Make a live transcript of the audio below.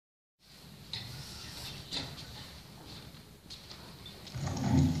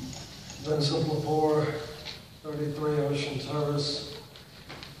Vincent Lepore, 33 Ocean Terrace,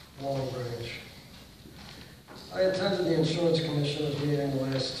 Long Branch. I attended the Insurance Commissioner's meeting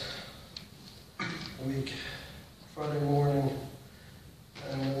last week, Friday morning,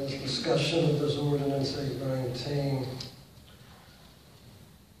 and there was discussion of this ordinance 819.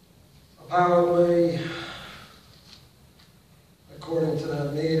 Apparently, according to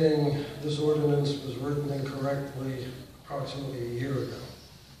that meeting, this ordinance was written incorrectly approximately a year ago.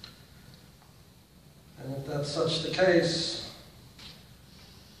 And if that's such the case,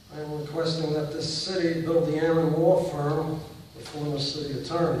 I am requesting that this city build the Aaron Law Firm, the former city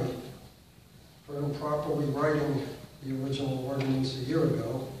attorney, for improperly writing the original ordinance a year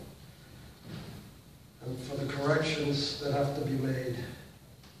ago, and for the corrections that have to be made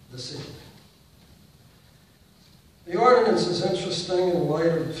this evening. The ordinance is interesting in light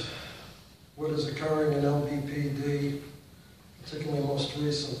of what is occurring in LBPD, particularly most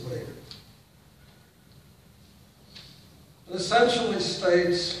recently. It essentially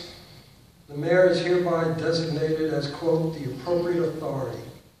states the mayor is hereby designated as, quote, the appropriate authority.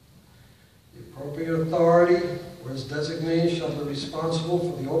 The appropriate authority, or as designee, shall be responsible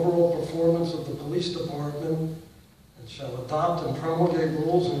for the overall performance of the police department and shall adopt and promulgate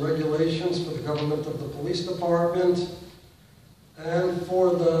rules and regulations for the government of the police department and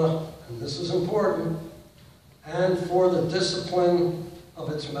for the, and this is important, and for the discipline of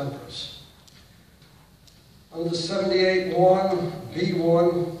its members. Under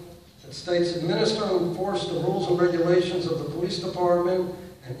 78(1)(b)(1), it states, administer and enforce the rules and regulations of the police department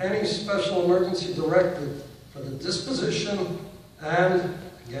and any special emergency directive for the disposition and,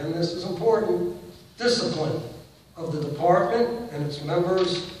 again this is important, discipline of the department and its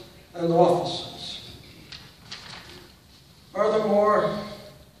members and officers. Furthermore,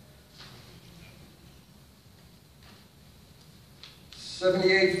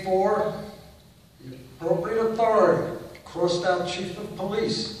 78(4), the appropriate authority, crossed out chief of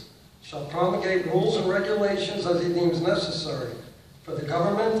police, shall promulgate rules and regulations as he deems necessary for the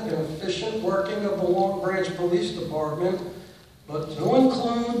government and efficient working of the Long Branch Police Department, but to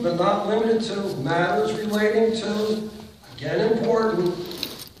include, but not limited to, matters relating to, again important,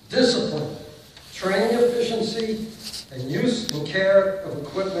 discipline, training efficiency, and use and care of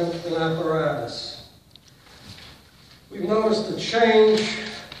equipment and apparatus. We've noticed a change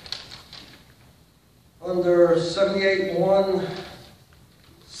under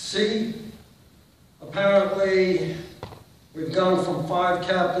 78(1)(c). Apparently, we've gone from 5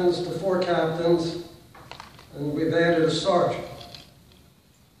 captains to 4 captains, and we've added a sergeant.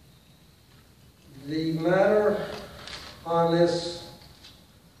 The matter on this,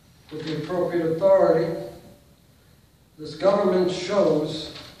 with the appropriate authority, this government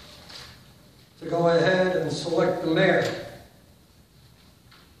chose to go ahead and select the mayor.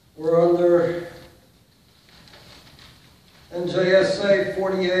 We're under NJSA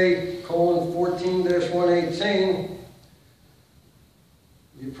 48:14-118.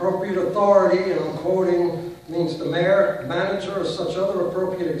 The appropriate authority, and I'm quoting, means the mayor, manager, or such other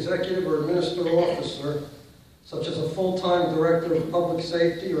appropriate executive or administrative officer, such as a full-time director of public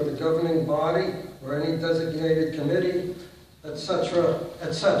safety or the governing body or any designated committee, etc.,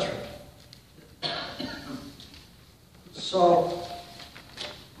 etc. So,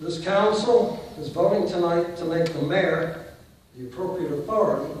 this council is voting tonight to make the mayor the appropriate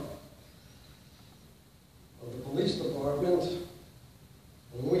authority of the police department,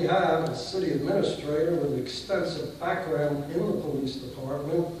 and we have a city administrator with extensive background in the police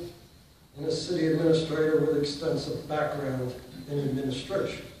department and a city administrator with extensive background in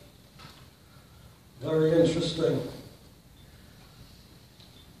administration. Very interesting.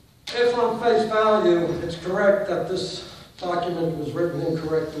 If on face value, it's correct that this document was written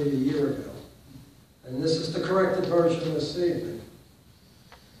incorrectly a year ago, and this is the corrected version this evening.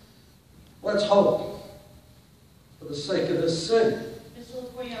 Let's hope, for the sake of this city. Mr.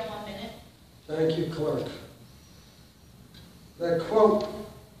 Lepore, you have 1 minute. Thank you, clerk. That quote,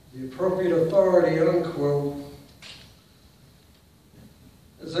 the appropriate authority, unquote,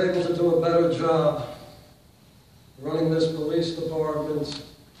 is able to do a better job running this police department,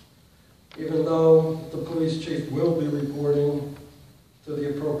 even though the police chief will be reporting to the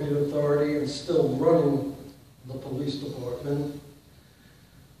appropriate authority and still running the police department.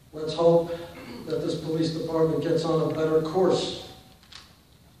 Let's hope that this police department gets on a better course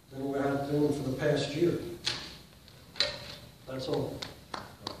than we have been for the past year. That's all.